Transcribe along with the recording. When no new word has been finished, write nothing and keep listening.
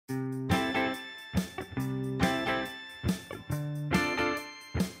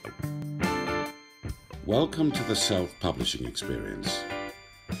Welcome to the Self-Publishing Experience,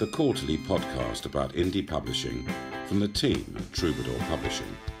 the quarterly podcast about indie publishing from the team at Troubadour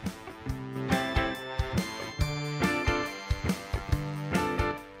Publishing.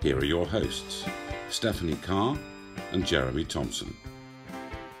 Here are your hosts, Stephanie Carr and Jeremy Thompson.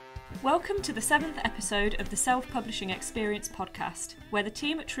 Welcome to the 7th episode of the Self-Publishing Experience podcast, where the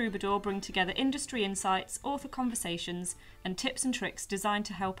team at Troubadour bring together industry insights, author conversations, and tips and tricks designed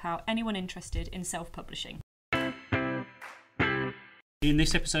to help out anyone interested in self-publishing. In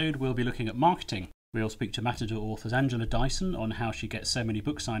this episode, we'll be looking at marketing. We'll speak to Matador authors Angela Dyson on how she gets so many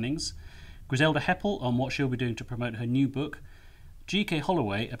book signings, Griselda Heppel on what she'll be doing to promote her new book, GK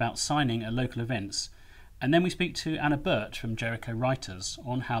Holloway about signing at local events, and then we speak to Anna Burtt from Jericho Writers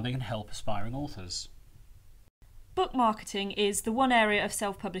on how they can help aspiring authors. Book marketing is the one area of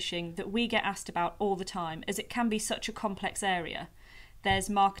self-publishing that we get asked about all the time, as it can be such a complex area. There's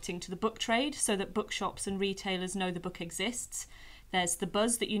marketing to the book trade so that bookshops and retailers know the book exists. There's the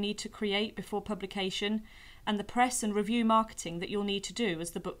buzz that you need to create before publication, and the press and review marketing that you'll need to do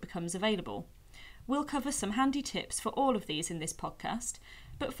as the book becomes available. We'll cover some handy tips for all of these in this podcast,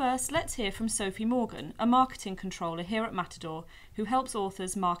 but first let's hear from Sophie Morgan, a marketing controller here at Matador, who helps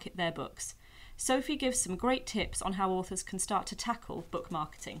authors market their books. Sophie gives some great tips on how authors can start to tackle book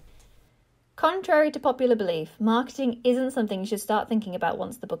marketing. Contrary to popular belief, marketing isn't something you should start thinking about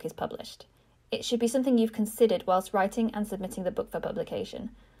once the book is published. It should be something you've considered whilst writing and submitting the book for publication.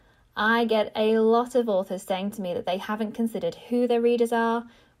 I get a lot of authors saying to me that they haven't considered who their readers are,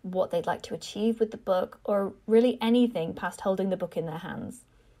 what they'd like to achieve with the book, or really anything past holding the book in their hands.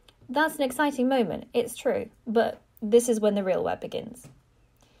 That's an exciting moment, it's true, but this is when the real work begins.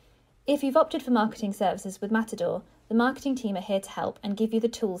 If you've opted for marketing services with Matador, the marketing team are here to help and give you the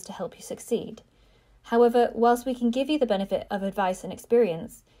tools to help you succeed. However, whilst we can give you the benefit of advice and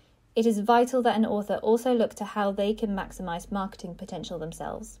experience, it is vital that an author also look to how they can maximise marketing potential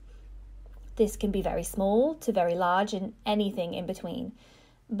themselves. This can be very small to very large and anything in between,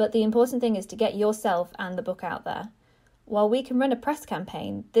 but the important thing is to get yourself and the book out there. While we can run a press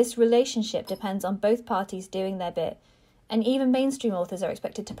campaign, this relationship depends on both parties doing their bit, and even mainstream authors are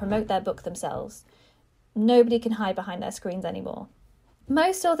expected to promote their book themselves. Nobody can hide behind their screens anymore.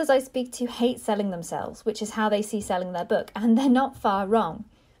 Most authors I speak to hate selling themselves, which is how they see selling their book, and they're not far wrong.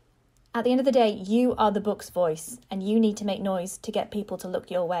 At the end of the day, you are the book's voice, and you need to make noise to get people to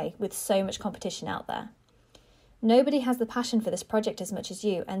look your way with so much competition out there. Nobody has the passion for this project as much as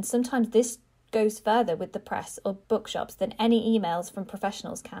you, and sometimes this goes further with the press or bookshops than any emails from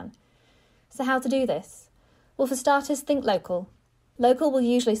professionals can. So how to do this? Well, for starters, think local. Local will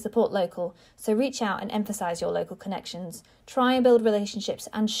usually support local, so reach out and emphasise your local connections. Try and build relationships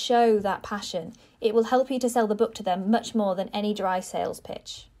and show that passion. It will help you to sell the book to them much more than any dry sales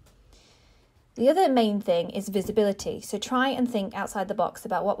pitch. The other main thing is visibility, so try and think outside the box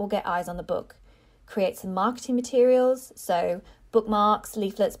about what will get eyes on the book. Create some marketing materials, so bookmarks,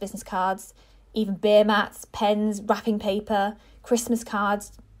 leaflets, business cards, even beer mats, pens, wrapping paper, Christmas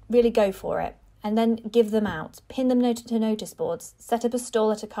cards. Really go for it. And then give them out. Pin them to notice boards. Set up a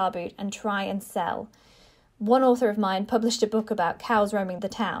stall at a car boot and try and sell. One author of mine published a book about cows roaming the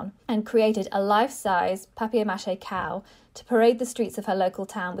town and created a life-size papier-mâché cow to parade the streets of her local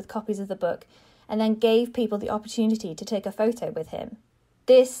town with copies of the book, and then gave people the opportunity to take a photo with him.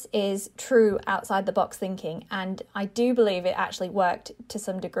 This is true outside-the-box thinking, and I do believe it actually worked to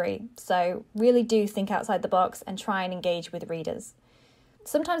some degree. So really do think outside the box and try and engage with readers.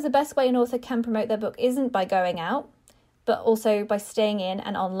 Sometimes the best way an author can promote their book isn't by going out, but also by staying in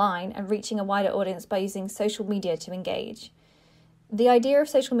and online and reaching a wider audience by using social media to engage. The idea of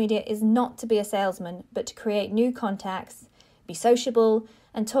social media is not to be a salesman, but to create new contacts, be sociable,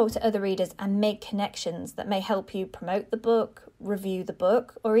 and talk to other readers and make connections that may help you promote the book, review the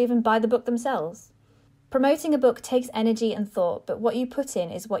book, or even buy the book themselves. Promoting a book takes energy and thought, but what you put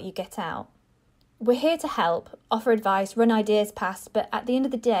in is what you get out. We're here to help, offer advice, run ideas past, but at the end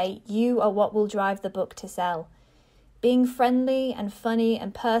of the day, you are what will drive the book to sell. Being friendly and funny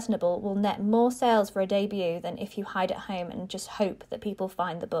and personable will net more sales for a debut than if you hide at home and just hope that people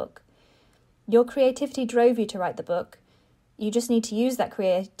find the book. Your creativity drove you to write the book. You just need to use that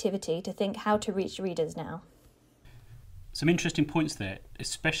creativity to think how to reach readers now. Some interesting points there,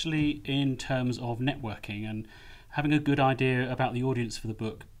 especially in terms of networking and having a good idea about the audience for the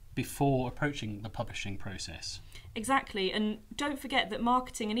book before approaching the publishing process. Exactly, and don't forget that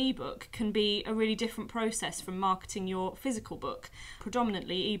marketing an ebook can be a really different process from marketing your physical book.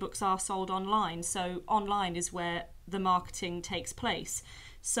 Predominantly, ebooks are sold online, so online is where the marketing takes place.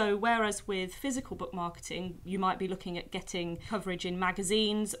 So whereas with physical book marketing, you might be looking at getting coverage in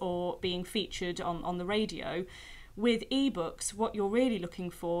magazines or being featured on the radio, with ebooks, what you're really looking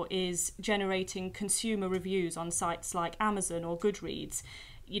for is generating consumer reviews on sites like Amazon or Goodreads.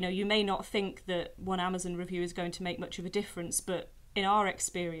 You know, you may not think that one Amazon review is going to make much of a difference, but in our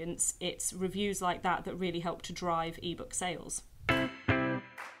experience, it's reviews like that that really help to drive ebook sales.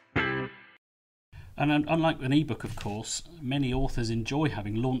 And unlike an ebook, of course, many authors enjoy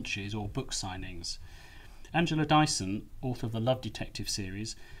having launches or book signings. Angela Dyson, author of the Love Detective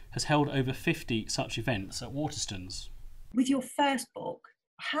series, has held over 50 such events at Waterstones. With your first book,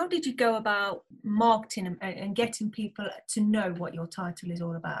 how did you go about marketing and getting people to know what your title is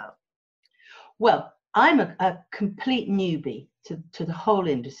all about? Well, I'm a complete newbie to the whole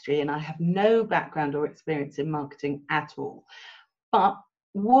industry, and I have no background or experience in marketing at all. But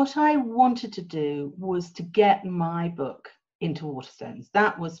what I wanted to do was to get my book into Waterstones.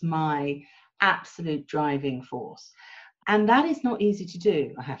 That was my absolute driving force. And that is not easy to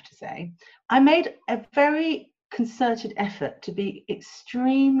do, I have to say. I made a very concerted effort to be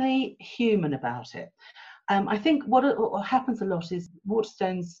extremely human about it. I think what happens a lot is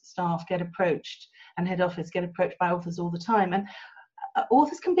Waterstones staff get approached and head office get approached by authors all the time. And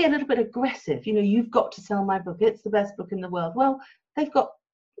authors can be a little bit aggressive. You know, you've got to sell my book. It's the best book in the world. Well, they've got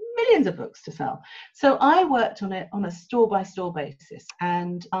millions of books to sell. So I worked on it on a store-by-store basis,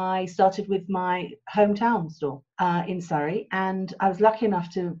 and I started with my hometown store in Surrey, and I was lucky enough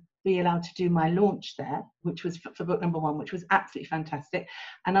to be allowed to do my launch there, which was for book number 1, which was absolutely fantastic.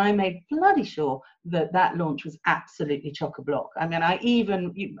 And I made bloody sure that that launch was absolutely chock-a-block. I mean,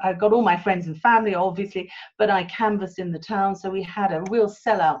 I got all my friends and family, obviously, but I canvassed in the town. So we had a real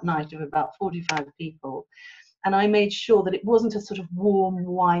sellout night of about 45 people. And I made sure that it wasn't a sort of warm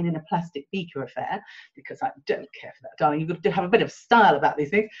wine in a plastic beaker affair, because I don't care for that, darling. You've got to have a bit of style about these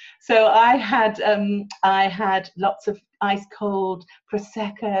things. So I had lots of ice cold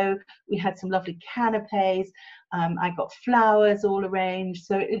prosecco. We had some lovely canapes. I got flowers all arranged,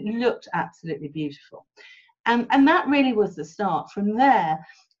 so it looked absolutely beautiful. And that really was the start. From there,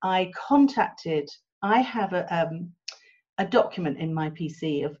 I have a document in my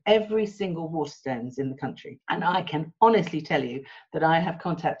PC of every single Waterstones in the country. And I can honestly tell you that I have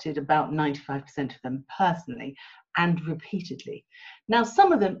contacted about 95% of them personally and repeatedly. Now,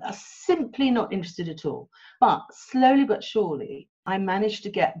 some of them are simply not interested at all, but slowly but surely, I managed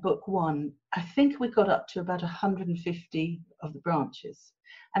to get book 1. I think we got up to about 150 of the branches.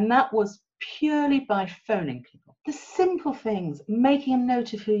 And that was purely by phoning people. The simple things, making a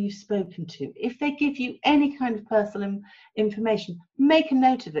note of who you've spoken to. If they give you any kind of personal information, make a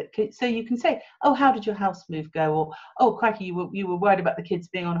note of it. So you can say, oh, how did your house move go? Or, oh, crikey, you were worried about the kids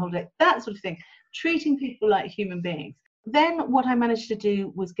being on holiday. That sort of thing. Treating people like human beings. Then what I managed to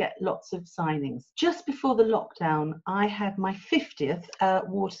do was get lots of signings. Just before the lockdown, I had my 50th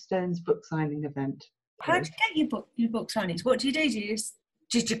Waterstones book signing event. How do you get your book signings? What do you do?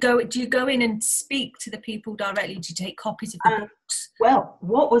 Do you go in and speak to the people directly? Do you take copies of the books? Well,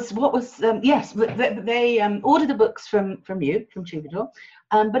 yes, they order the books from Troubadour,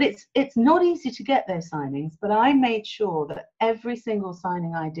 but it's not easy to get those signings. But I made sure that every single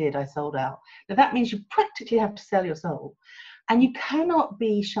signing I did, I sold out. Now that means you practically have to sell your soul, and you cannot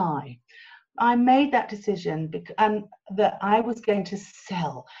be shy. I made that decision that I was going to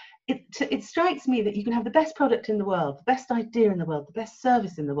sell. It strikes me that you can have the best product in the world, the best idea in the world, the best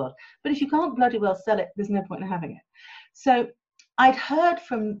service in the world, but if you can't bloody well sell it, there's no point in having it. So I'd heard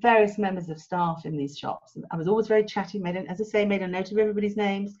from various members of staff in these shops. I was always very chatty, made a note of everybody's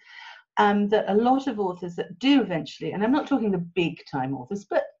names, that a lot of authors that do eventually, and I'm not talking the big time authors,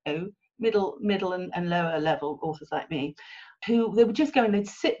 but middle and lower level authors like me, who they would just go and they'd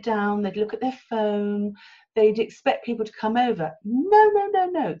sit down, they'd look at their phone, they'd expect people to come over. No.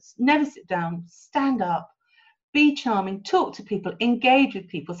 Never sit down, stand up, be charming, talk to people, engage with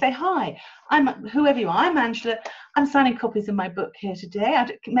people, say, hi, I'm whoever you are, I'm Angela, I'm signing copies of my book here today.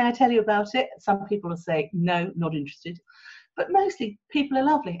 May I tell you about it? Some people will say, no, not interested. But mostly people are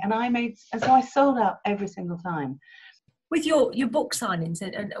lovely. And so I sold out every single time. With your book signings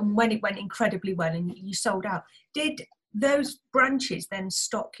and when it went incredibly well and you sold out, did those branches then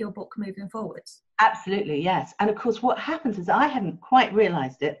stock your book moving forwards? Absolutely, yes. And of course, what happens is I hadn't quite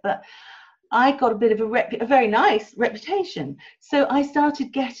realised it, but I got a bit of a very nice reputation. So I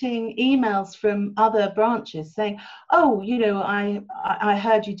started getting emails from other branches saying, oh, you know, I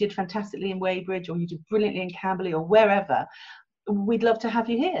heard you did fantastically in Weybridge, or you did brilliantly in Camberley, or wherever. We'd love to have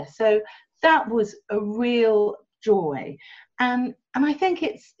you here. So that was a real joy. And I think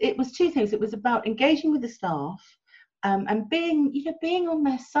it was two things. It was about engaging with the staff, and being on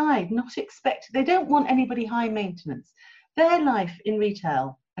their side, not expect. They don't want anybody high maintenance. Their life in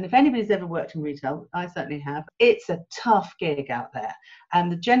retail, and if anybody's ever worked in retail, I certainly have, it's a tough gig out there,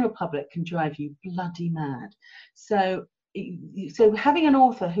 and the general public can drive you bloody mad. So having an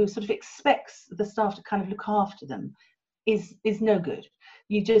author who sort of expects the staff to kind of look after them is no good.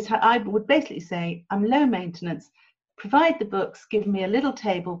 I would basically say, I'm low maintenance, provide the books, give me a little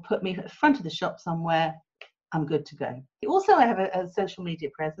table, put me at the front of the shop somewhere, I'm good to go. Also, I have a social media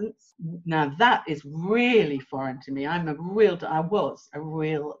presence. Now that is really foreign to me. I was a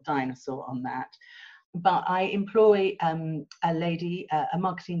real dinosaur on that. But I employ a lady, a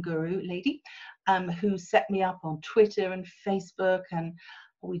marketing guru lady, who set me up on Twitter and Facebook, and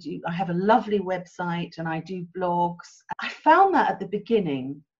I have a lovely website and I do blogs. I found that at the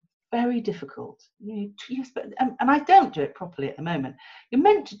beginning very difficult. And I don't do it properly at the moment. You're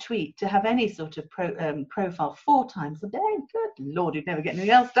meant to tweet to have any sort of profile 4 times a day. Good Lord, you'd never get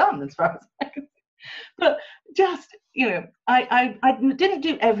anything else done as far as I can. But just, I didn't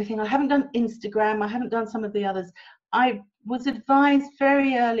do everything. I haven't done Instagram. I haven't done some of the others. I was advised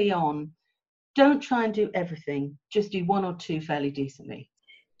very early on, don't try and do everything. Just do 1 or 2 fairly decently.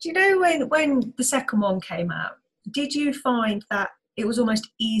 Do you know when the second one came out, did you find that it was almost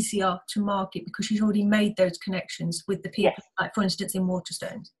easier to market because you'd already made those connections with the people, yes, like for instance in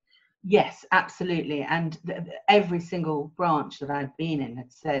Waterstones? Yes, absolutely. And every single branch that I've been in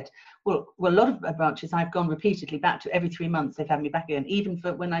had said, well, a lot of branches I've gone repeatedly back to. Every 3 months they've had me back again, even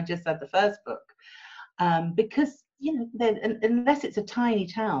for when I just had the first book. Because, unless it's a tiny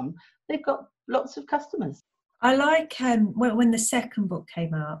town, they've got lots of customers. I like when the second book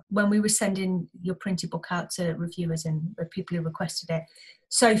came out, when we were sending your printed book out to reviewers and people who requested it,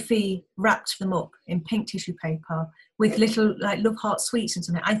 Sophie wrapped them up in pink tissue paper with little like love heart sweets and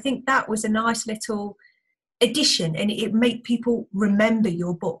something. I think that was a nice little addition, and it made people remember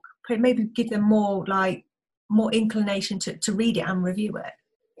your book, maybe give them more inclination to read it and review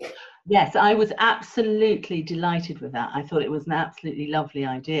it. Yes, I was absolutely delighted with that. I thought it was an absolutely lovely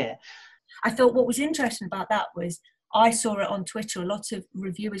idea. I thought what was interesting about that was I saw it on Twitter. A lot of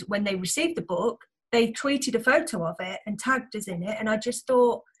reviewers, when they received the book, they tweeted a photo of it and tagged us in it. And I just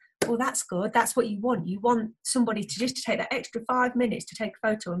thought, well, that's good. That's what you want. You want somebody to take that extra 5 minutes to take a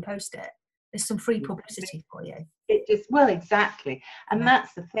photo and post it. There's some free publicity for you. Exactly. And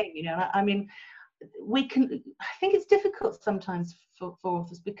that's the thing, I mean, I think it's difficult sometimes for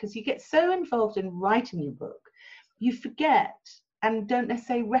authors because you get so involved in writing your book, you forget and don't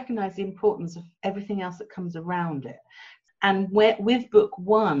necessarily recognise the importance of everything else that comes around it. And with book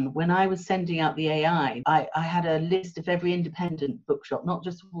 1, when I was sending out the AI, I had a list of every independent bookshop, not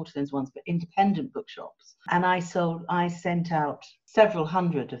just Waterstones ones, but independent bookshops. And I sent out several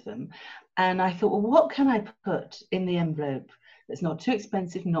hundred of them. And I thought, well, what can I put in the envelope that's not too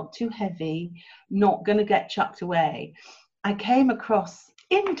expensive, not too heavy, not going to get chucked away? I came across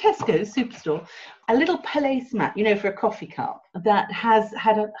in Tesco's superstore a little placemat, for a coffee cup that had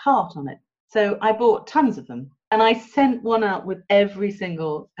a heart on it. So I bought tons of them and I sent one out with every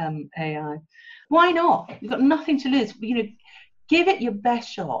single AI. Why not? You've got nothing to lose. Give it your best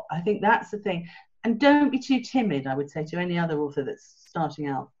shot. I think that's the thing. And don't be too timid, I would say, to any other author that's starting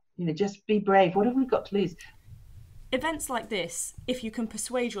out. Just be brave. What have we got to lose? Events like this, if you can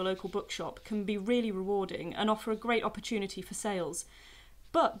persuade your local bookshop, can be really rewarding and offer a great opportunity for sales.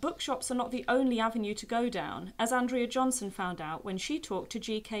 But bookshops are not the only avenue to go down, as Andrea Johnson found out when she talked to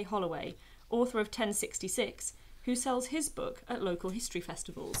G.K. Holloway, author of 1066, who sells his book at local history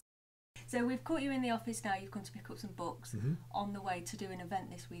festivals. So we've caught you in the office now, you've gone to pick up some books on the way to do an event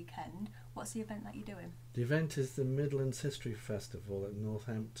this weekend. What's the event that you're doing? The event is the Midlands History Festival at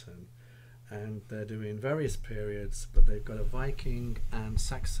Northampton, and they're doing various periods, but they've got a Viking and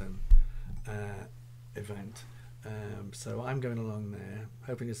Saxon event. So I'm going along there,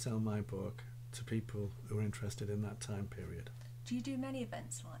 hoping to sell my book to people who are interested in that time period. Do you do many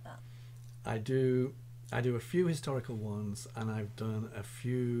events like that? I do a few historical ones, and I've done a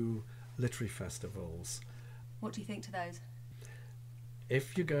few literary festivals. What do you think to those?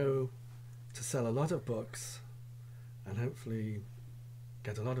 If you go to sell a lot of books and hopefully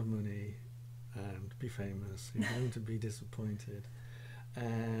get a lot of money and be famous, you're going to be disappointed.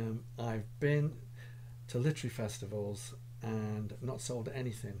 I've been to literary festivals and not sold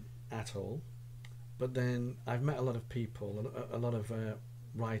anything at all, but then I've met a lot of people, a lot of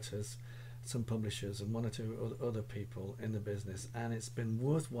writers, some publishers, and 1 or 2 other people in the business, and it's been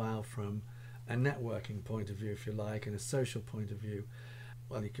worthwhile from a networking point of view, if you like, and a social point of view.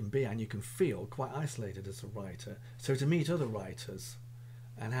 Well, you can be and you can feel quite isolated as a writer, so to meet other writers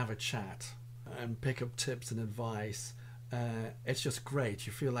and have a chat and pick up tips and advice. It's just great.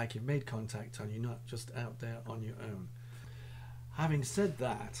 You feel like you've made contact and you're not just out there on your own. Having said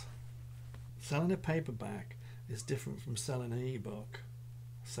that, selling a paperback is different from selling an ebook,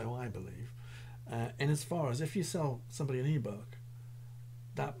 so I believe. In as far as if you sell somebody an ebook,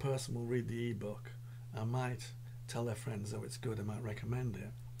 that person will read the ebook and might tell their friends, oh, it's good, I might recommend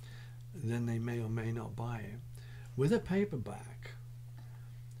it. Then they may or may not buy it. With a paperback,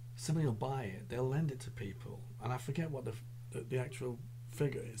 somebody will buy it, they'll lend it to people, and I forget what the actual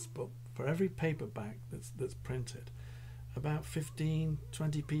figure is, but for every paperback that's printed, about 15,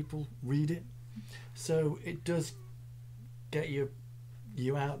 20 people read it. So it does get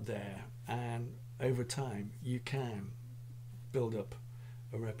you out there, and over time you can build up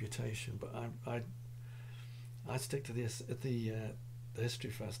a reputation. But I stick to this at the history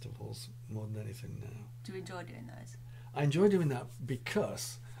festivals more than anything now. Do you enjoy doing those? I enjoy doing that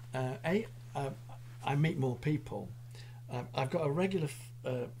because I meet more people. I've got a regular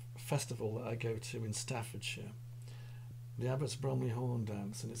festival that I go to in Staffordshire, the Abbots Bromley Horn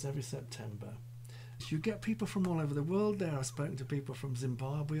Dance, and it's every September. You get people from all over the world there. I've spoken to people from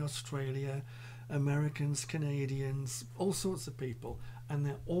Zimbabwe, Australia, Americans, Canadians, all sorts of people, and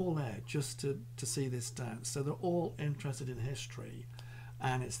they're all there just to see this dance. So they're all interested in history,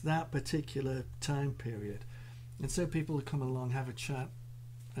 and it's that particular time period. And so people will come along, have a chat,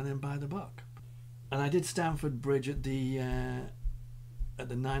 and then buy the book. And I did Stamford Bridge at the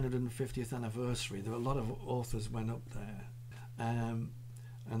 950th anniversary. There were a lot of authors went up there, and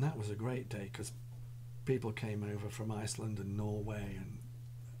that was a great day because people came over from Iceland and Norway and,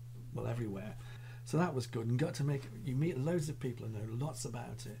 well, everywhere. So that was good, and you meet loads of people who know lots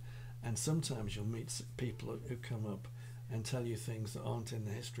about it, and sometimes you'll meet people who come up and tell you things that aren't in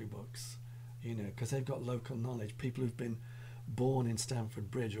the history books, you know, because they've got local knowledge. People who've been born in Stamford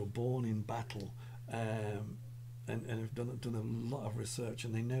Bridge or born in Battle, and have done a lot of research,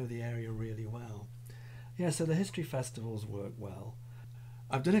 and they know the area really well. Yeah, so the history festivals work well.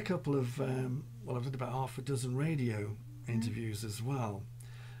 I've done a couple of, I've done about half a dozen radio interviews as well,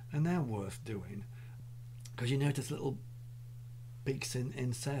 and they're worth doing because you notice little peaks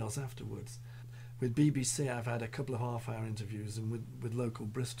in sales afterwards. With BBC, I've had a couple of half-hour interviews, and with local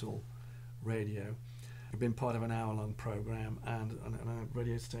Bristol radio, I've been part of an hour-long programme and a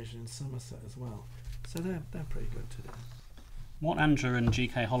radio station in Somerset as well. So they're pretty good to do. What Angela and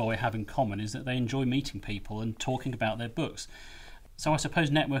G.K. Holloway have in common is that they enjoy meeting people and talking about their books. So I suppose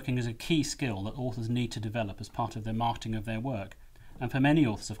networking is a key skill that authors need to develop as part of their marketing of their work. And for many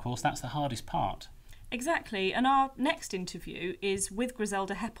authors, of course, that's the hardest part. Exactly, and our next interview is with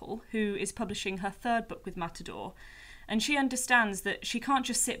Griselda Heppel, who is publishing her third book with Matador. And she understands that she can't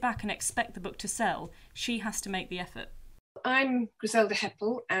just sit back and expect the book to sell. She has to make the effort. I'm Griselda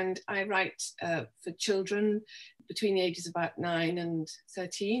Heppel, and I write for children between the ages of about 9 and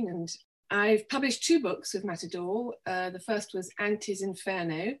 13. And I've published 2 books with Matador. The first was Auntie's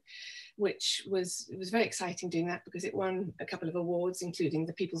Inferno, which it was very exciting doing that because it won a couple of awards, including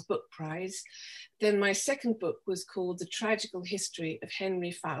the People's Book Prize. Then my second book was called The Tragical History of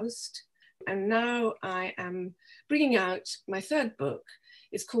Henry Faust. And now I am bringing out my third book.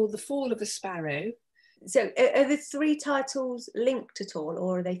 It's called The Fall of the Sparrow. So are the 3 titles linked at all,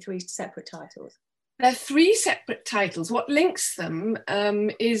 or are they 3 separate titles? They're 3 separate titles. What links them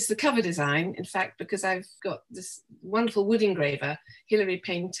is the cover design, in fact, because I've got this wonderful wood engraver, Hilary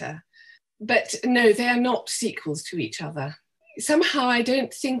Painter. But no, they are not sequels to each other. Somehow I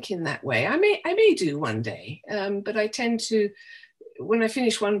don't think in that way. I may do one day, but I tend to, when I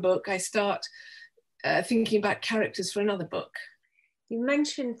finish one book, I start thinking about characters for another book. You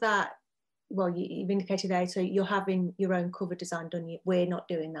mentioned that, well, you've indicated there, so you're having your own cover design done. We're not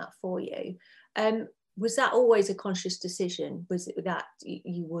doing that for you. Was that always a conscious decision? Was it that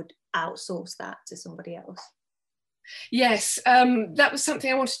you would outsource that to somebody else? Yes, that was something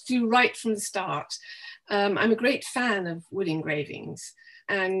I wanted to do right from the start. I'm a great fan of wood engravings,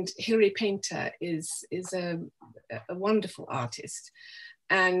 and Hilary Painter is a wonderful artist.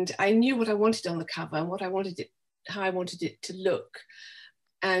 And I knew what I wanted on the cover and how I wanted it to look.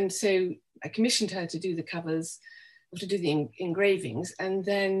 And so I commissioned her to do the covers, to do the engravings, and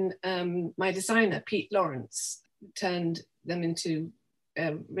then my designer, Pete Lawrence, turned them into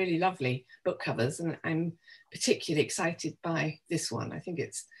really lovely book covers, and I'm particularly excited by this one. I think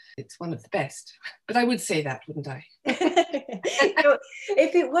it's one of the best. But I would say that, wouldn't I?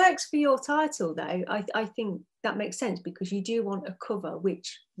 If it works for your title, though, I think that makes sense, because you do want a cover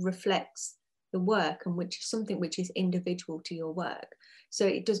which reflects the work and which is something which is individual to your work. So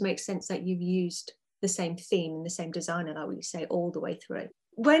it does make sense that you've used the same theme and the same designer, like what you say, all the way through.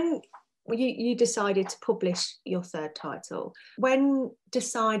 When You decided to publish your third title. When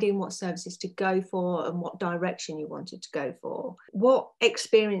deciding what services to go for and what direction you wanted to go for, what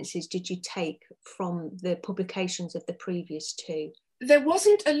experiences did you take from the publications of the previous two? There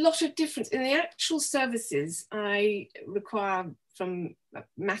wasn't a lot of difference in the actual services I require from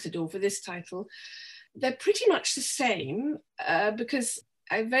Matador for this title. They're pretty much the same because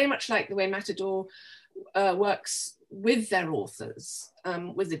I very much like the way Matador works with their authors,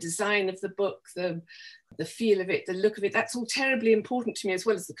 with the design of the book, the feel of it, the look of it. That's all terribly important to me, as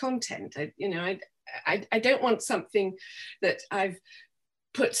well as the content. I don't want something that I've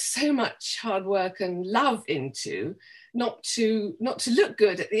put so much hard work and love into not to look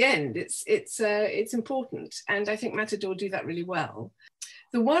good at the end. It's important, and I think Matador do that really well.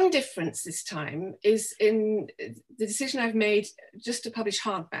 The one difference this time is in the decision I've made just to publish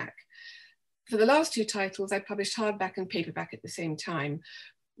hardback. For the last two titles, I published hardback and paperback at the same time,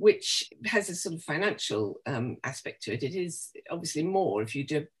 which has a sort of financial aspect to it. It is obviously more if you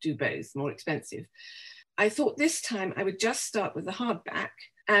do both, more expensive. I thought this time I would just start with the hardback,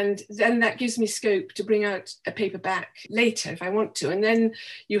 and then that gives me scope to bring out a paperback later if I want to. And then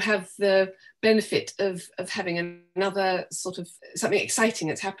you have the benefit of having another sort of something exciting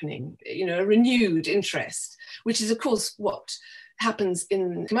that's happening, a renewed interest, which is of course what happens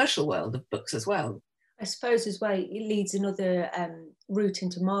in the commercial world of books as well. I suppose as well, it leads another route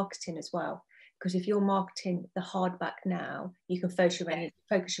into marketing as well, because if you're marketing the hardback now, you can focus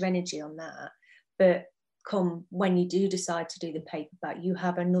your energy on that. But come when you do decide to do the paperback, you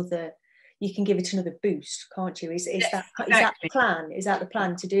can give it another boost, can't you? Is that the plan? Is that the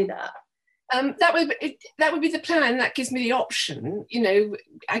plan to do that? That would be the plan. That gives me the option.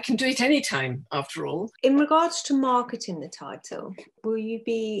 I can do it anytime, after all. In regards to marketing the title, will you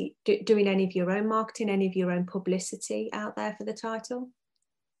be doing any of your own marketing, any of your own publicity out there for the title?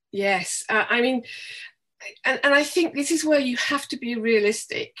 Yes, and I think this is where you have to be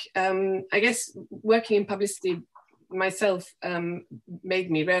realistic. I guess working in publicity myself made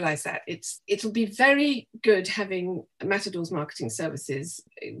me realise that it'll be very good having Matador's marketing services.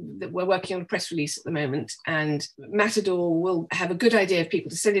 That we're working on a press release at the moment, and Matador will have a good idea of people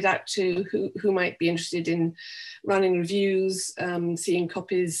to send it out to who might be interested in running reviews, seeing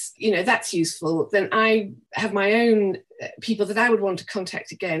copies. That's useful. Then I have my own people that I would want to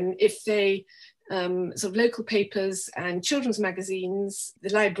contact again if they sort of local papers and children's magazines,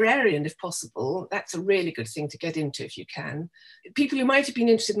 the librarian if possible. That's a really good thing to get into if you can. People who might have been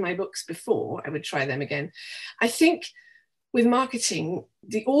interested in my books before, I would try them again. I think with marketing,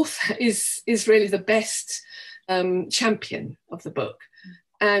 the author is really the best champion of the book.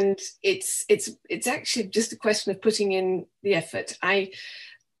 And it's actually just a question of putting in the effort. I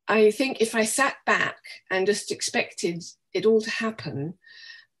think if I sat back and just expected it all to happen,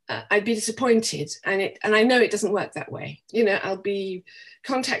 I'd be disappointed, and I know it doesn't work that way. I'll be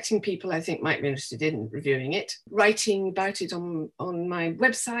contacting people I think might be interested in reviewing it, writing about it on my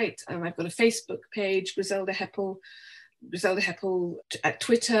website. I've got a Facebook page, Griselda Heppel at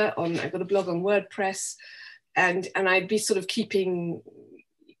Twitter. I've got a blog on WordPress, and I'd be sort of keeping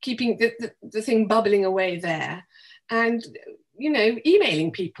the thing bubbling away there, and emailing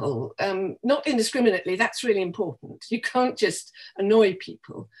people, not indiscriminately. That's really important. You can't just annoy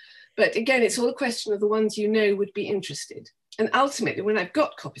people. But again, it's all a question of the ones would be interested. And ultimately, when I've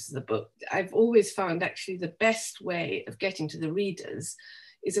got copies of the book, I've always found actually the best way of getting to the readers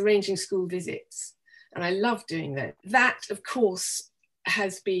is arranging school visits. And I love doing that. That, of course,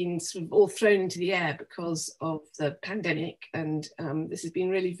 has been sort of all thrown into the air because of the pandemic. And this has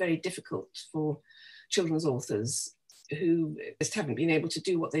been really very difficult for children's authors who just haven't been able to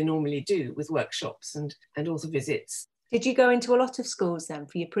do what they normally do with workshops and author visits. Did you go into a lot of schools then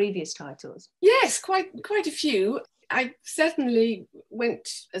for your previous titles? Yes, quite a few. I certainly went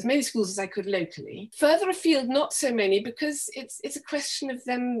as many schools as I could locally. Further afield, not so many, because it's a question of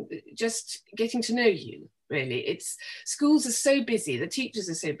them just getting to know you, really. Schools are so busy, the teachers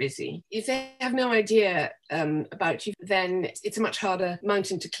are so busy. If they have no idea about you, then it's a much harder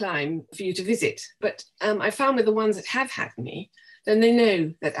mountain to climb for you to visit. But I found with the ones that have had me, then they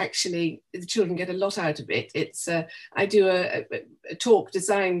know that actually the children get a lot out of it. I do a talk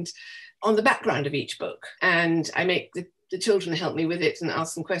designed on the background of each book, and I make the children help me with it and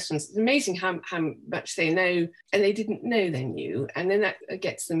ask them questions. It's amazing how much they know and they didn't know they knew, and then that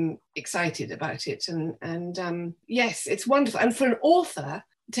gets them excited about it. And yes, it's wonderful. And for an author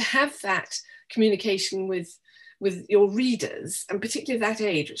to have that communication with your readers, and particularly that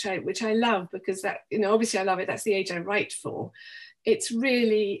age, which I love, because that, obviously I love it. That's the age I write for. It's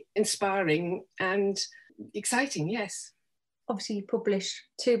really inspiring and exciting. Yes. obviously you published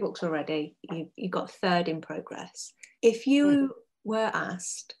 2 books already, you've got a third in progress. If you were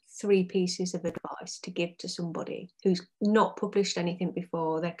asked 3 pieces of advice to give to somebody who's not published anything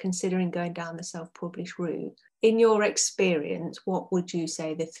before, they're considering going down the self-published route, in your experience, what would you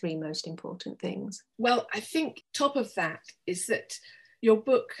say the 3 most important things? Well, I think top of that is that your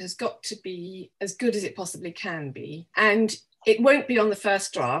book has got to be as good as it possibly can be. And it won't be on the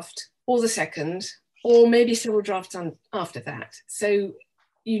first draft or the second, or maybe several drafts on after that. So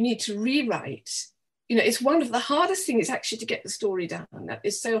you need to rewrite. You know, it's one of the hardest things actually to get the story down. That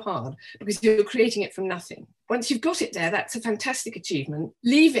is so hard because you're creating it from nothing. Once you've got it there, that's a fantastic achievement.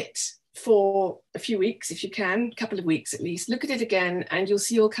 Leave it for a few weeks if you can, a couple of weeks at least. Look at it again and you'll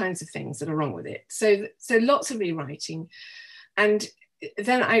see all kinds of things that are wrong with it. So lots of rewriting. And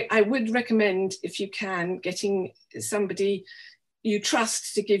then I would recommend, if you can, getting somebody you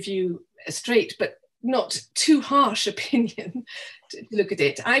trust to give you a straight but not too harsh opinion to look at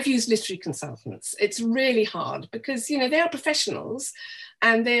it. I've used literary consultants. It's really hard because, you know, they are professionals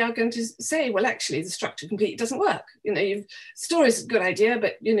and they are going to say, well, actually, the structure completely doesn't work. You know, story's a good idea,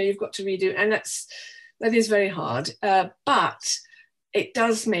 but, you know, you've got to redo, and that is very hard. But it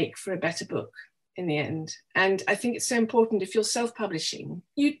does make for a better book in the end. And I think it's so important, if you're self-publishing,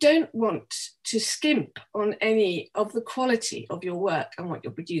 you don't want to skimp on any of the quality of your work and what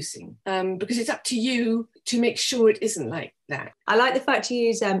you're producing, because it's up to you to make sure it isn't like that. I like the fact you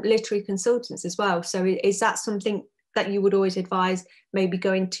use literary consultants as well. So is that something that you would always advise, maybe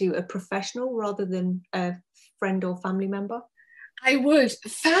going to a professional rather than a friend or family member? I would.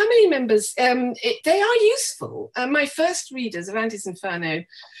 Family members, they are useful. My first readers of Antis Inferno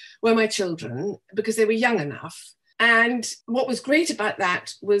were my children because they were young enough. And what was great about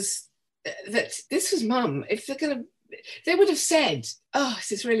that was that this was mum. If they're going to, they would have said, oh,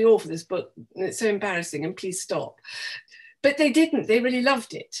 this is really awful, this book, and it's so embarrassing, and please stop. But they didn't. They really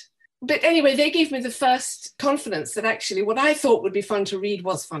loved it. But anyway, they gave me the first confidence that actually what I thought would be fun to read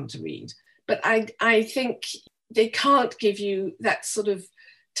was fun to read. But I think they can't give you that sort of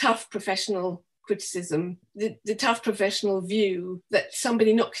tough professional criticism, the tough professional view that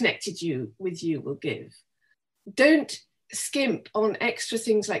somebody not connected with you will give. Don't skimp on extra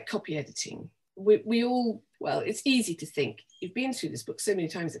things like copy editing. We all, well, it's easy to think, you've been through this book so many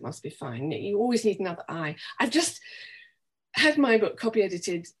times, it must be fine. You always need another eye. I've just had my book copy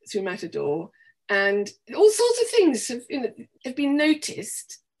edited through Matador, and all sorts of things have been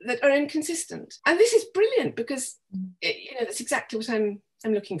noticed that are inconsistent. And this is brilliant because that's exactly what I'm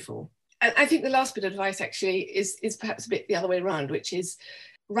looking for. And I think the last bit of advice actually is perhaps a bit the other way around, which is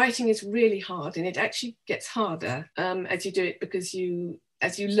writing is really hard, and it actually gets harder as you do it, because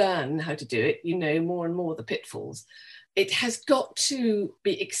as you learn how to do it, you know more and more the pitfalls. It has got to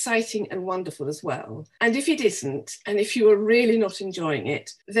be exciting and wonderful as well. And if it isn't, and if you are really not enjoying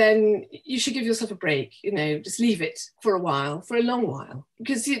it, then you should give yourself a break, just leave it for a while, for a long while,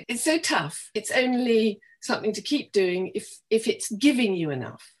 because it's so tough. It's only something to keep doing if it's giving you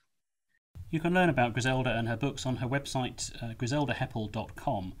enough. You can learn about Griselda and her books on her website,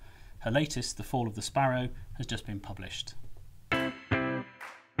 griseldaheppel.com. Her latest, The Fall of the Sparrow, has just been published.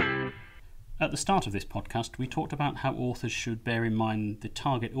 At the start of this podcast, we talked about how authors should bear in mind the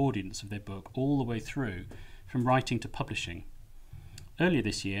target audience of their book all the way through, from writing to publishing. Earlier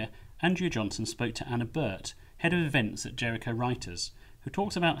this year, Andrea Johnson spoke to Anna Burtt, head of events at Jericho Writers, who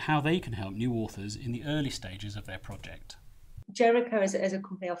talks about how they can help new authors in the early stages of their project. Jericho as a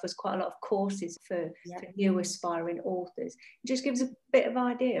company offers quite a lot of courses for new aspiring authors. Just give us a bit of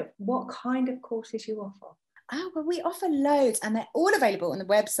idea of what kind of courses you offer. Oh, well, we offer loads and they're all available on the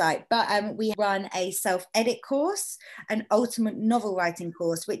website, but we run a self-edit course, an ultimate novel writing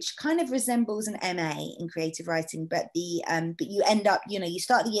course, which kind of resembles an MA in creative writing, but you end up, you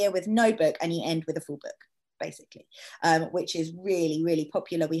start the year with no book and you end with a full book, basically, which is really, really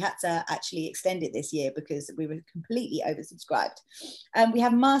popular. We had to actually extend it this year because we were completely oversubscribed. We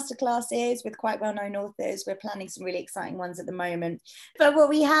have masterclasses with quite well-known authors. We're planning some really exciting ones at the moment. But what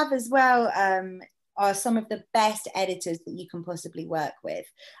we have as well are some of the best editors that you can possibly work with,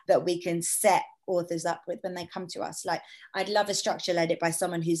 that we can set authors up with when they come to us. Like, I'd love a structural edit by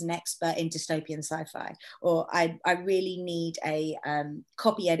someone who's an expert in dystopian sci-fi, or I really need a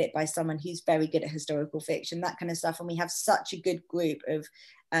copy edit by someone who's very good at historical fiction, that kind of stuff. And we have such a good group of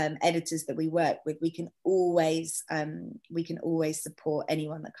editors that we work with. We can always support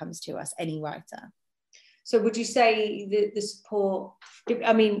anyone that comes to us, any writer. So would you say the support,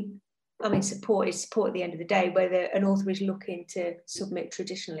 support is support at the end of the day, whether an author is looking to submit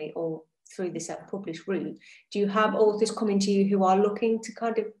traditionally or through the self-published route? Do you have authors coming to you who are looking to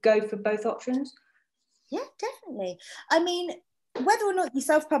kind of go for both options? Yeah, definitely. I mean, whether or not you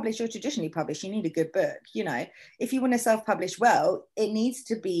self-publish or traditionally publish, you need a good book. You know, if you want to self-publish well, it needs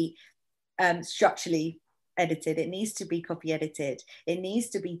to be structurally edited, it needs to be copy edited, it needs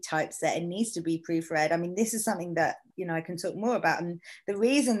to be typeset, it needs to be proofread. I mean, this is something that, you know, I can talk more about. And the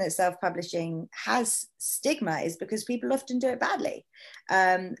reason that self-publishing has stigma is because people often do it badly.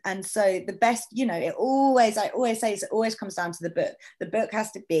 And so the best, you know, I always say it always comes down to the book. The book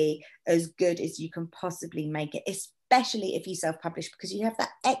has to be as good as you can possibly make it, especially if you self-publish, because you have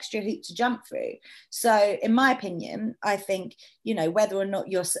that extra hoop to jump through. So in my opinion, I think, you know, whether or not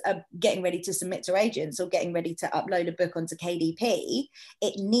you're getting ready to submit to agents or getting ready to upload a book onto KDP,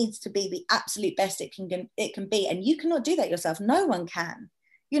 it needs to be the absolute best it can be. And you cannot do that yourself. No one can.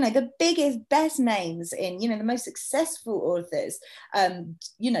 You know, the biggest, best names in, you know, the most successful authors,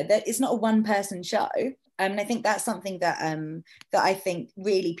 you know, that it's not a one-person show. And I think that's something that that I think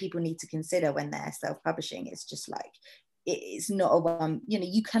really people need to consider when they're self-publishing. It's just like, it's not a one, you know,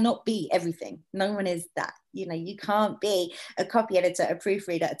 you cannot be everything. No one is that. You know, you can't be a copy editor, a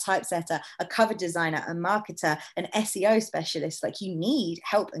proofreader, a typesetter, a cover designer, a marketer, an SEO specialist. Like, you need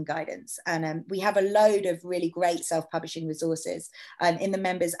help and guidance. And we have a load of really great self-publishing resources in the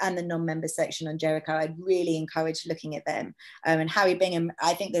members and the non-members section on Jericho. I'd really encourage looking at them. And Harry Bingham,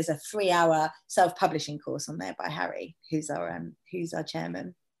 I think there's a 3-hour self-publishing course on there by Harry, who's our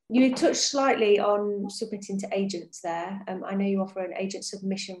chairman. You touched slightly on submitting to agents there. I know you offer an agent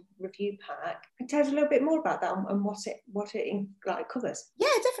submission review pack. Can you tell us a little bit more about that and what it like covers? Yeah,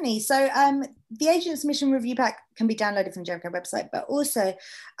 definitely. So the agent submission review pack can be downloaded from Jericho website, but also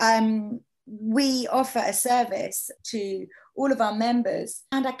we offer a service to all of our members,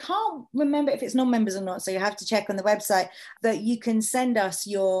 and I can't remember if it's non-members or not, so you have to check on the website, that you can send us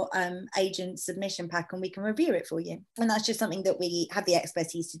your agent submission pack and we can review it for you. And that's just something that we have the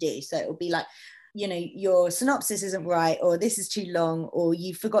expertise to do. So it'll be like, you know, your synopsis isn't right, or this is too long, or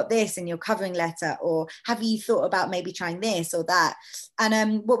you forgot this in your covering letter, or have you thought about maybe trying this or that?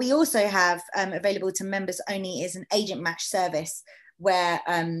 And what we also have available to members only is an agent match service, where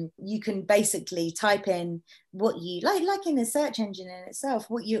you can basically type in what you like in the search engine in itself,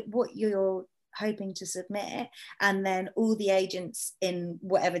 what you're hoping to submit, and then all the agents in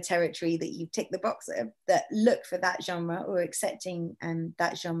whatever territory that you've ticked the box of that look for that genre or accepting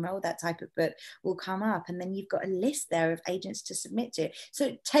that genre or that type of book will come up, and then you've got a list there of agents to submit to. So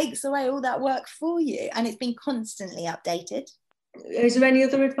it takes away all that work for you, and it's been constantly updated. Is there any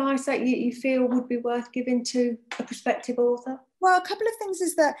other advice that you feel would be worth giving to a prospective author? Well, a couple of things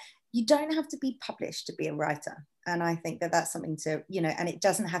is that you don't have to be published to be a writer. And I think that that's something to, you know, and it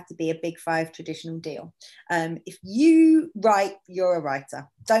doesn't have to be a big 5 traditional deal. If you write, you're a writer.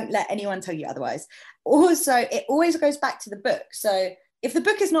 Don't let anyone tell you otherwise. Also, it always goes back to the book. So if the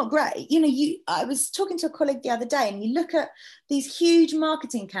book is not great, you know, I was talking to a colleague the other day, and you look at these huge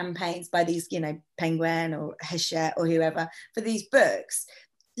marketing campaigns by these, you know, Penguin or Hachette or whoever for these books,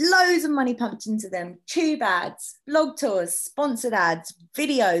 loads of money pumped into them, tube ads, blog tours, sponsored ads,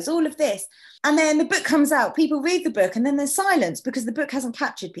 videos, all of this. And then the book comes out, people read the book, and then there's silence because the book hasn't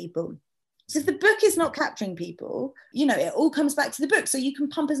captured people. So if the book is not capturing people, you know, it all comes back to the book. So you can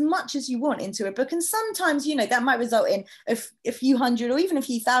pump as much as you want into a book. And sometimes, you know, that might result in a few hundred or even a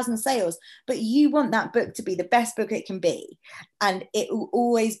few thousand sales, but you want that book to be the best book it can be. And it will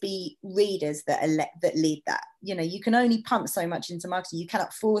always be readers that lead that. You know, you can only pump so much into marketing. You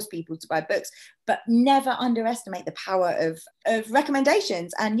cannot force people to buy books, but never underestimate the power of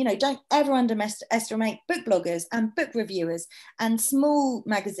recommendations. And, you know, don't ever underestimate book bloggers and book reviewers and small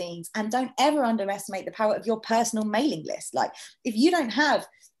magazines. And don't ever underestimate the power of your personal mailing list. Like, if you don't have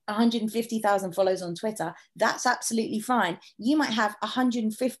 150,000 followers on Twitter, that's absolutely fine. You might have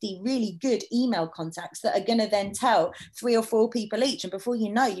 150 really good email contacts that are going to then tell 3 or 4 people each, and before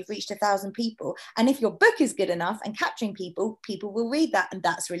you know, you've reached 1,000 people. And if your book is good enough and capturing people, people will read that, and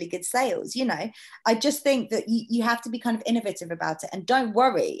that's really good sales. You know, I just think that you have to be kind of innovative about it, and don't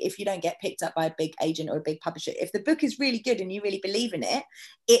worry if you don't get picked up by a big agent or a big publisher. If the book is really good and you really believe in it,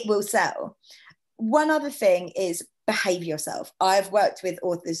 it will sell. One other thing is behave yourself. I've worked with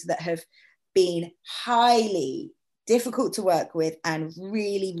authors that have been highly difficult to work with and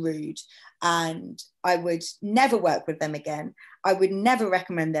really rude, and I would never work with them again. I would never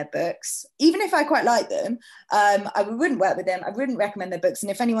recommend their books. Even if I quite like them, I wouldn't work with them. I wouldn't recommend their books.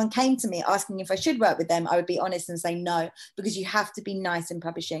 And if anyone came to me asking if I should work with them, I would be honest and say no, because you have to be nice in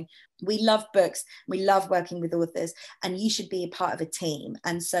publishing. We love books. We love working with authors, and you should be a part of a team.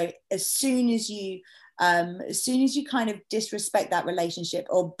 And so as soon as you As soon as you kind of disrespect that relationship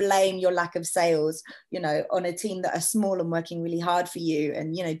or blame your lack of sales, you know, on a team that are small and working really hard for you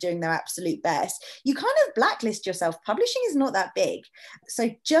and, you know, doing their absolute best, you kind of blacklist yourself. Publishing is not that big. So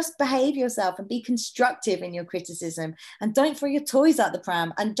just behave yourself and be constructive in your criticism, and don't throw your toys out the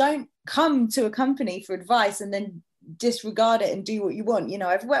pram, and don't come to a company for advice and then disregard it and do what you want. You know,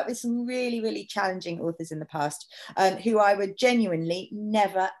 I've worked with some really, really challenging authors in the past who I would genuinely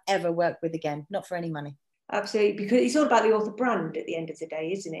never, ever work with again, not for any money. Absolutely, because it's all about the author brand at the end of the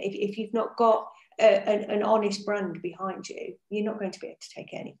day, isn't it? If you've not got an honest brand behind you, you're not going to be able to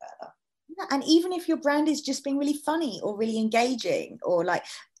take it any further. And even if your brand is just being really funny or really engaging, or like,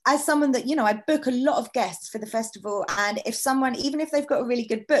 as someone that, you know, I book a lot of guests for the festival, and if someone, even if they've got a really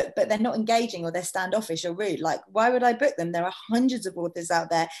good book, but they're not engaging or they're standoffish or rude, like, why would I book them? There are hundreds of authors out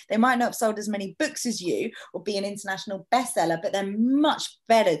there. They might not have sold as many books as you or be an international bestseller, but they're much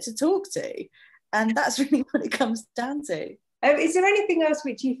better to talk to. And that's really what it comes down to. Is there anything else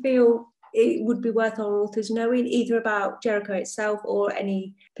which you feel it would be worth our authors knowing, either about Jericho itself or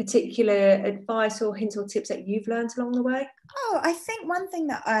any particular advice or hints or tips that you've learned along the way? Oh, I think one thing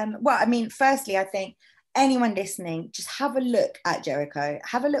that, well, I mean, firstly, I think anyone listening, just have a look at Jericho,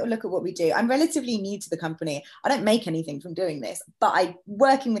 have a little look at what we do. I'm relatively new to the company. I don't make anything from doing this, but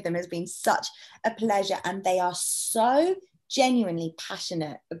working with them has been such a pleasure, and they are so genuinely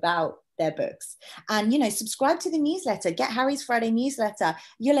passionate about their books. And, you know, subscribe to the newsletter, get Harry's Friday newsletter.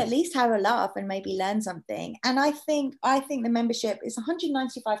 You'll at least have a laugh and maybe learn something. And I think the membership is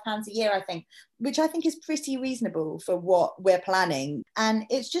 £195 a year, I think, which I think is pretty reasonable for what we're planning. And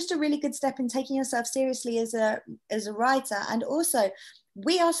it's just a really good step in taking yourself seriously as a writer. And also,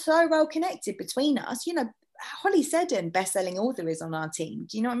 we are so well connected between us. You know, Holly Seddon, best-selling author, is on our team.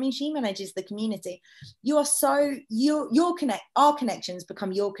 Do you know what I mean? She manages the community. Our connections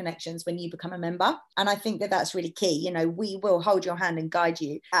become your connections when you become a member. And I think that that's really key. You know, we will hold your hand and guide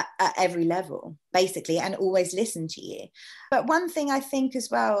you at every level, basically, and always listen to you. But one thing I think as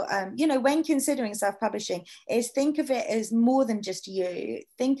well, you know, when considering self-publishing, is think of it as more than just you.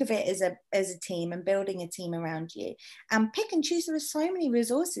 Think of it as a team, and building a team around you. And pick and choose. There are so many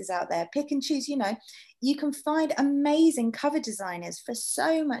resources out there. Pick and choose, you know. You can find amazing cover designers for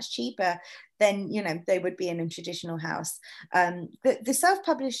so much cheaper than, you know, they would be in a traditional house. The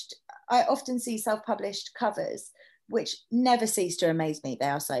self-published, I often see self-published covers which never cease to amaze me. They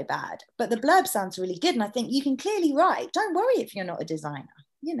are so bad, but the blurb sounds really good, and I think you can clearly write. Don't worry if you're not a designer.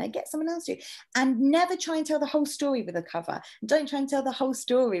 You know, get someone else to. And never try and tell the whole story with a cover. Don't try and tell the whole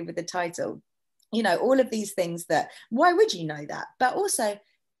story with the title. You know, all of these things that, why would you know that? But also,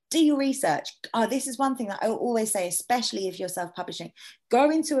 do your research. Oh, this is one thing that I always say, especially if you're self-publishing. Go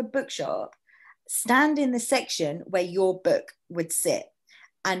into a bookshop, stand in the section where your book would sit.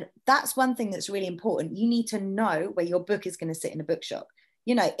 And that's one thing that's really important. You need to know where your book is going to sit in a bookshop.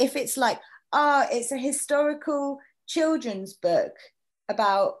 You know, if it's like, it's a historical children's book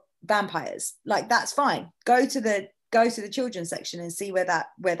about vampires, like, that's fine. Go to the children's section and see where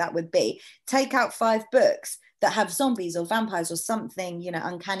that would be. Take out 5 books that have zombies or vampires or something, you know,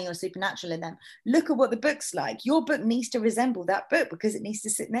 uncanny or supernatural in them. Look at what the book's like. Your book needs to resemble that book, because it needs to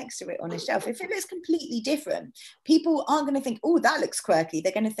sit next to it on a shelf. If it looks completely different, people aren't going to think, oh, that looks quirky.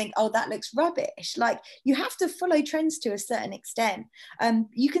 They're going to think, oh, that looks rubbish. Like, you have to follow trends to a certain extent.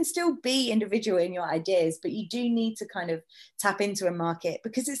 You can still be individual in your ideas, but you do need to kind of tap into a market,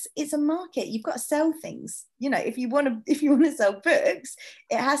 because it's a market. You've got to sell things. You know, if you want to sell books,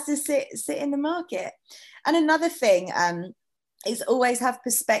 it has to sit in the market. And another thing is always have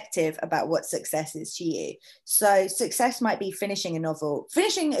perspective about what success is to you. So success might be finishing a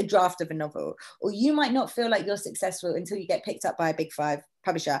draft of a novel, or you might not feel like you're successful until you get picked up by a big 5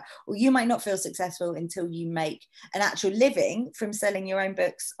 publisher, or you might not feel successful until you make an actual living from selling your own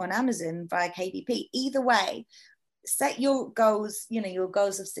books on Amazon via KDP. Either way, set your goals, you know, your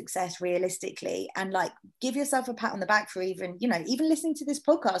goals of success realistically, and like, give yourself a pat on the back for even listening to this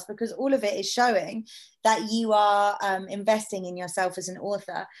podcast, because all of it is showing that you are investing in yourself as an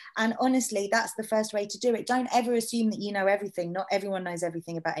author. And honestly, that's the first way to do it. Don't ever assume that you know everything. Not everyone knows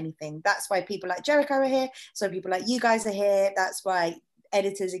everything about anything. That's why people like Jericho are here. So people like you guys are here. That's why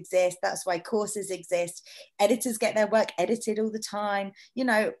editors exist. That's why courses exist. Editors get their work edited all the time. You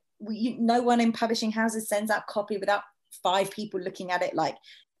know, no one in publishing houses sends out copy without 5 people looking at it, like,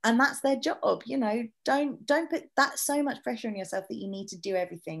 and that's their job. You know, don't put that so much pressure on yourself that you need to do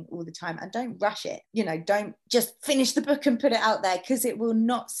everything all the time, and don't rush it. You know, don't just finish the book and put it out there, because it will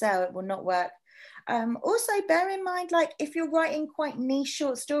not sell, it will not work. Also bear in mind, like, if you're writing quite niche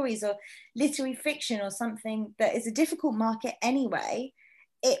short stories or literary fiction or something that is a difficult market anyway,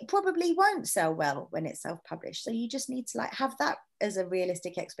 it probably won't sell well when it's self-published. So you just need to like have that as a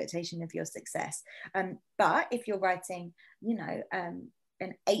realistic expectation of your success. But if you're writing, you know,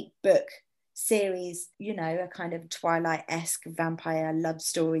 an 8-book series, you know, a kind of Twilight-esque vampire love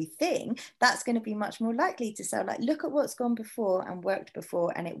story thing, that's going to be much more likely to sell. Like, look at what's gone before and worked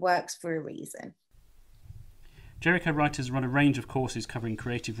before, and it works for a reason. Jericho Writers run a range of courses covering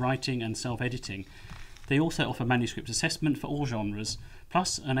creative writing and self-editing. They also offer manuscript assessment for all genres,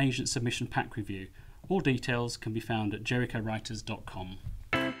 plus an agent submission pack review. All details can be found at jerichowriters.com.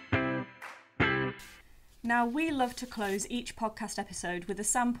 Now, we love to close each podcast episode with a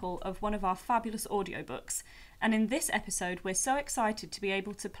sample of one of our fabulous audiobooks. And in this episode, we're so excited to be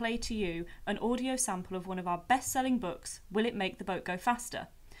able to play to you an audio sample of one of our best-selling books, Will It Make the Boat Go Faster?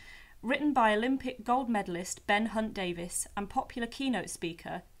 Written by Olympic gold medalist Ben Hunt Davis and popular keynote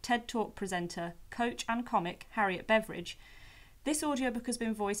speaker, TED Talk presenter, coach and comic Harriet Beveridge, this audiobook has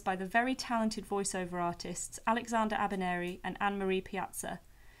been voiced by the very talented voiceover artists Alexander Abineri and Anne-Marie Piazza.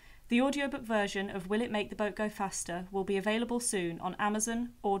 The audiobook version of Will It Make the Boat Go Faster will be available soon on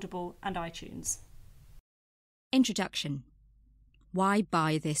Amazon, Audible and iTunes. Introduction. Why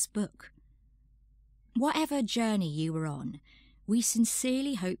buy this book? Whatever journey you were on, we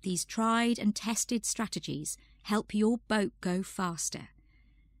sincerely hope these tried and tested strategies help your boat go faster.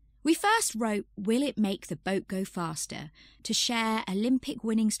 We first wrote Will It Make the Boat Go Faster to share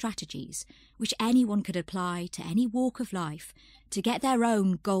Olympic-winning strategies which anyone could apply to any walk of life to get their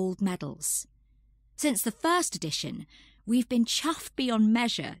own gold medals. Since the first edition, we've been chuffed beyond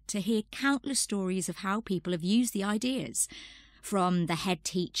measure to hear countless stories of how people have used the ideas, from the head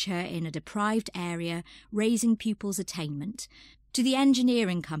teacher in a deprived area raising pupils' attainment, to the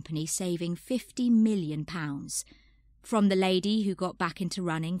engineering company saving £50 million, from the lady who got back into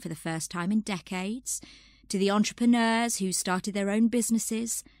running for the first time in decades, to the entrepreneurs who started their own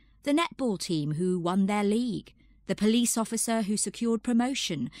businesses, the netball team who won their league, the police officer who secured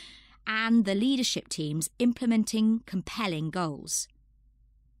promotion, and the leadership teams implementing compelling goals.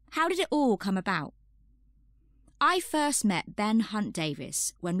 How did it all come about? I first met Ben Hunt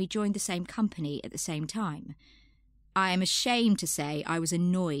Davis when we joined the same company at the same time. I am ashamed to say I was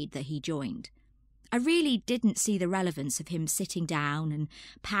annoyed that he joined. I really didn't see the relevance of him sitting down and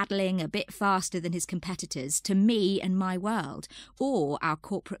paddling a bit faster than his competitors to me and my world, or our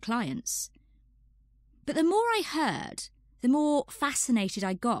corporate clients. But the more I heard, the more fascinated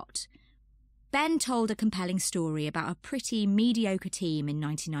I got. Ben told a compelling story about a pretty mediocre team in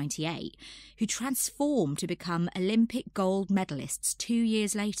 1998 who transformed to become Olympic gold medalists 2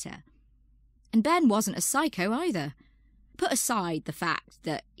 years later. And Ben wasn't a psycho either. Put aside the fact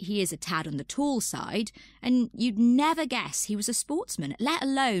that he is a tad on the tall side, and you'd never guess he was a sportsman, let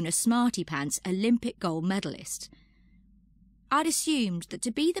alone a smarty-pants Olympic gold medalist. I'd assumed that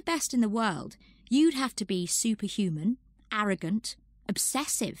to be the best in the world, you'd have to be superhuman, arrogant,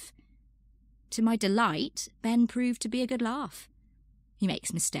 obsessive. To my delight, Ben proved to be a good laugh. He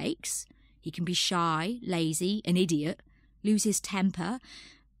makes mistakes. He can be shy, lazy, an idiot, lose his temper.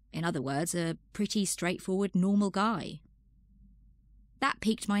 In other words, a pretty straightforward, normal guy. That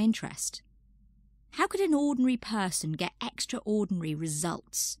piqued my interest. How could an ordinary person get extraordinary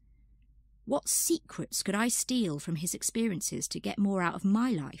results? What secrets could I steal from his experiences to get more out of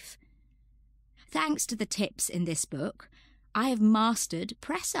my life? Thanks to the tips in this book, I have mastered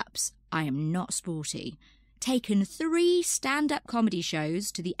press-ups. I am not sporty. Taken 3 stand-up comedy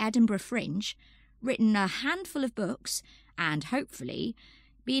shows to the Edinburgh Fringe, written a handful of books, and hopefully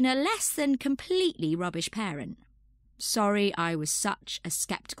been a less than completely rubbish parent. Sorry I was such a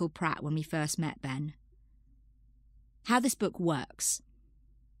sceptical prat when we first met, Ben. How this book works.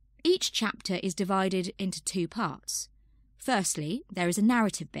 Each chapter is divided into 2 parts. Firstly, there is a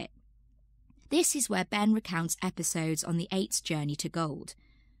narrative bit. This is where Ben recounts episodes on the 8's journey to gold.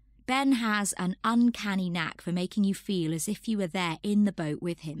 Ben has an uncanny knack for making you feel as if you were there in the boat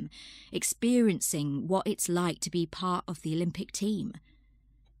with him, experiencing what it's like to be part of the Olympic team.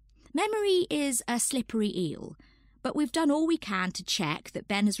 Memory is a slippery eel, but we've done all we can to check that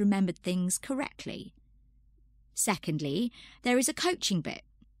Ben has remembered things correctly. Secondly, there is a coaching bit.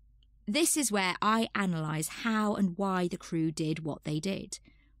 This is where I analyse how and why the crew did what they did.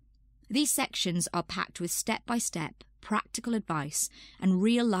 These sections are packed with step-by-step, practical advice and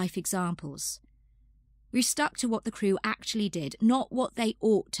real-life examples. We've stuck to what the crew actually did, not what they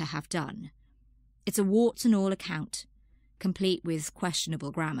ought to have done. It's a warts-and-all account, complete with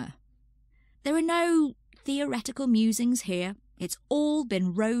questionable grammar. There are no theoretical musings here. It's all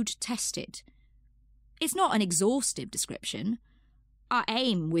been road-tested. It's not an exhaustive description. Our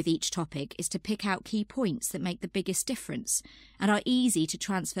aim with each topic is to pick out key points that make the biggest difference and are easy to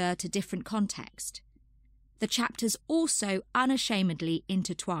transfer to different context. The chapters also unashamedly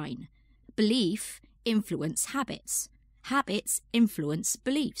intertwine. Belief influence habits. Habits influence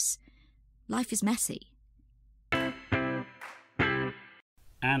beliefs. Life is messy.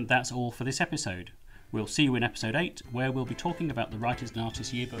 And that's all for this episode. We'll see you in episode 8, where we'll be talking about the Writers and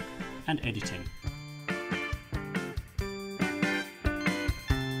Artists Yearbook and editing.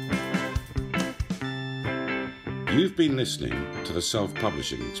 You've been listening to the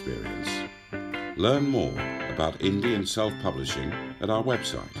Self-Publishing Experience. Learn more about indie and self-publishing at our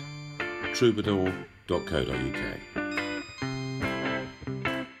website, troubadour.co.uk.